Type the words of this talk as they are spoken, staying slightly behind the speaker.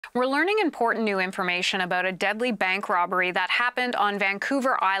We're learning important new information about a deadly bank robbery that happened on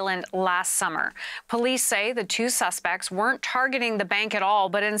Vancouver Island last summer. Police say the two suspects weren't targeting the bank at all,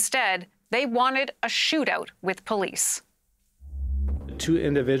 but instead they wanted a shootout with police. The two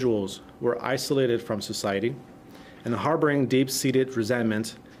individuals were isolated from society and harboring deep-seated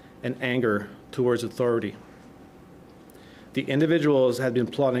resentment and anger towards authority. The individuals had been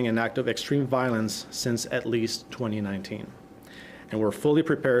plotting an act of extreme violence since at least 2019. And we're fully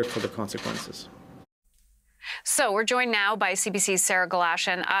prepared for the consequences. So we're joined now by CBC's Sarah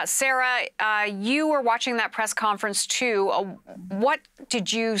Galashan. Sarah, you were watching that press conference too. What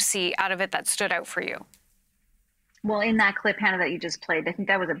did you see out of it that stood out for you? Well, in that clip, Hannah, that you just played, I think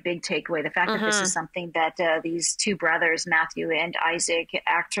that was a big takeaway. The fact that this is something that these two brothers, Matthew and Isaac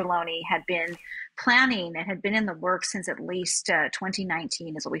Achterlony, had been planning and had been in the works since at least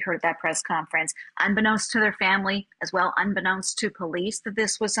 2019 is what we heard at that press conference, unbeknownst to their family, as well unbeknownst to police, that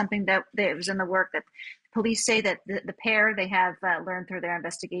this was something that was in the work. That police say that the pair, they have learned through their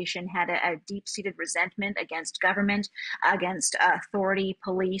investigation, had a deep-seated resentment against government, against authority,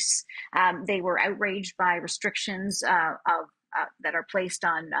 police. They were outraged by restrictions that are placed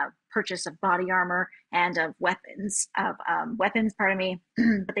on purchase of body armor and of weapons, but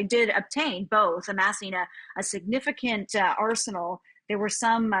they did obtain both, amassing a significant arsenal. There were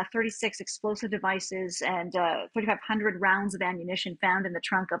some 36 explosive devices and 3,500 rounds of ammunition found in the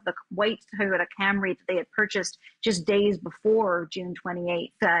trunk of the white Toyota Camry that they had purchased just days before June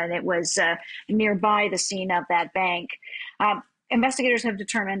 28th. And it was nearby the scene of that bank. Investigators have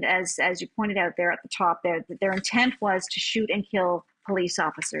determined, as you pointed out there at the top there, that their intent was to shoot and kill police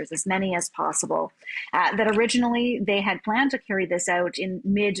officers, as many as possible. That originally they had planned to carry this out in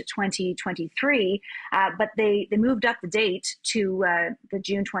mid-2023, but they moved up the date to the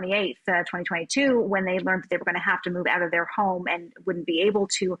June 28th, 2022, when they learned that they were going to have to move out of their home and wouldn't be able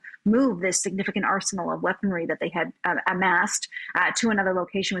to move this significant arsenal of weaponry that they had amassed to another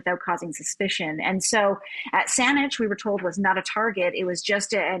location without causing suspicion. And so Saanich, we were told, was not a target. It was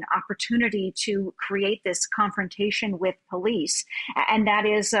just an opportunity to create this confrontation with police. And that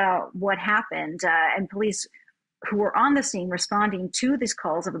is what happened. And police who were on the scene responding to these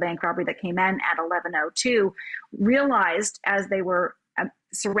calls of a bank robbery that came in at 11:02 realized as they were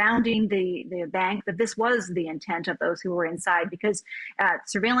surrounding the bank that this was the intent of those who were inside, because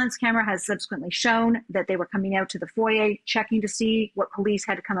surveillance camera has subsequently shown that they were coming out to the foyer, checking to see what police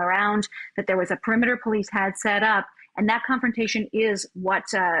had come around, that there was a perimeter police had set up. And that confrontation is what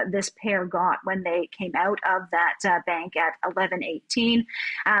this pair got when they came out of that bank at 11:18.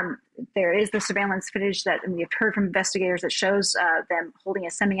 There is the surveillance footage that we have heard from investigators that shows them holding a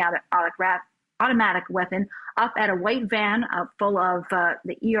semi-automatic weapon up at a white van full of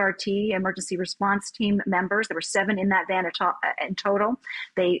the ERT, emergency response team members. There were 7 in that van in total.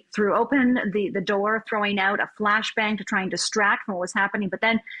 They threw open the door, throwing out a flashbang to try and distract from what was happening. But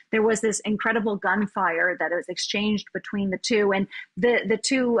then there was this incredible gunfire that was exchanged between the two. And the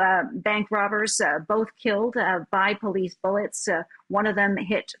two bank robbers, both killed by police bullets. One of them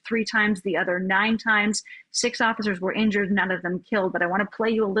hit 3 times, the other 9 times. 6 officers were injured, none of them killed. But I want to play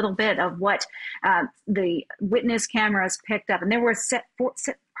you a little bit of what the witness cameras picked up. And there were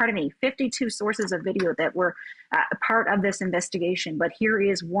 52 sources of video that were part of this investigation. But here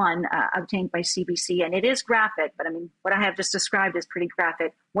is one obtained by CBC, and it is graphic. But I mean, what I have just described is pretty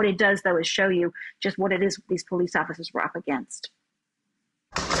graphic. What it does, though, is show you just what it is these police officers were up against.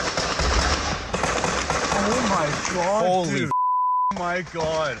 Oh my God! Holy! Oh my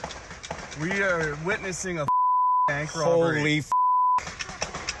God! We are witnessing a bank robbery.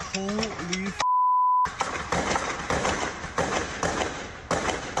 Holy!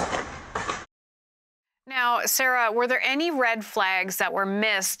 Now, Sarah, were there any red flags that were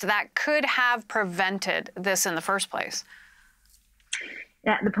missed that could have prevented this in the first place?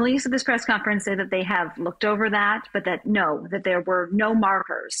 The police at this press conference say that they have looked over that, but that there were no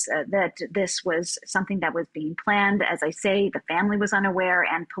markers, that this was something that was being planned. As I say, the family was unaware,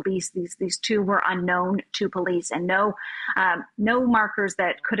 and police, these two were unknown to police, and no markers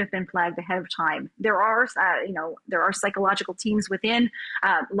that could have been flagged ahead of time. There are psychological teams within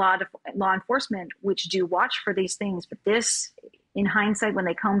law enforcement which do watch for these things, but this, in hindsight, when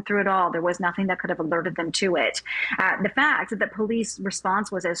they combed through it all, there was nothing that could have alerted them to it. The fact that the police response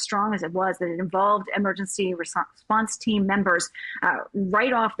was as strong as it was, that it involved emergency response team members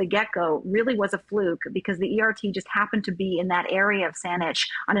right off the get-go, really was a fluke, because the ERT just happened to be in that area of Saanich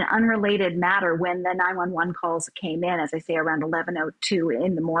on an unrelated matter when the 911 calls came in, as I say, around 11:02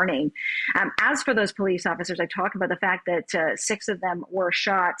 in the morning. As for those police officers, I talked about the fact that 6 of them were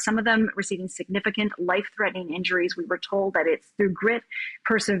shot, some of them receiving significant life-threatening injuries. We were told that through grit,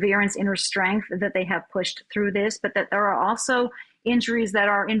 perseverance, inner strength that they have pushed through this, but that there are also injuries that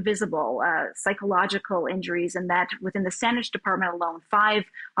are invisible, psychological injuries, and that within the Saanich department alone, 5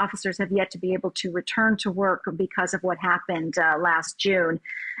 officers have yet to be able to return to work because of what happened last June.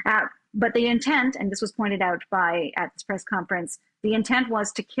 But the intent, and this was pointed out at this press conference, the intent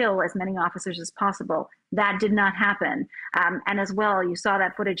was to kill as many officers as possible. That did not happen. And as well, you saw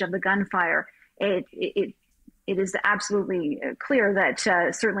that footage of the gunfire. It is absolutely clear that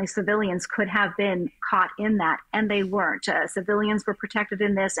certainly civilians could have been caught in that, and they weren't. Civilians were protected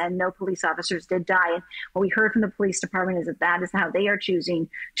in this, and no police officers did die. And what we heard from the police department is that is how they are choosing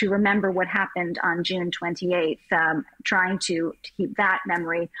to remember what happened on June 28th, trying to keep that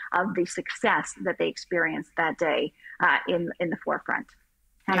memory of the success that they experienced that day in the forefront.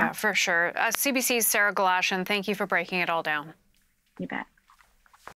 Hannah? Yeah, for sure. CBC's Sarah Galashan, thank you for breaking it all down. You bet.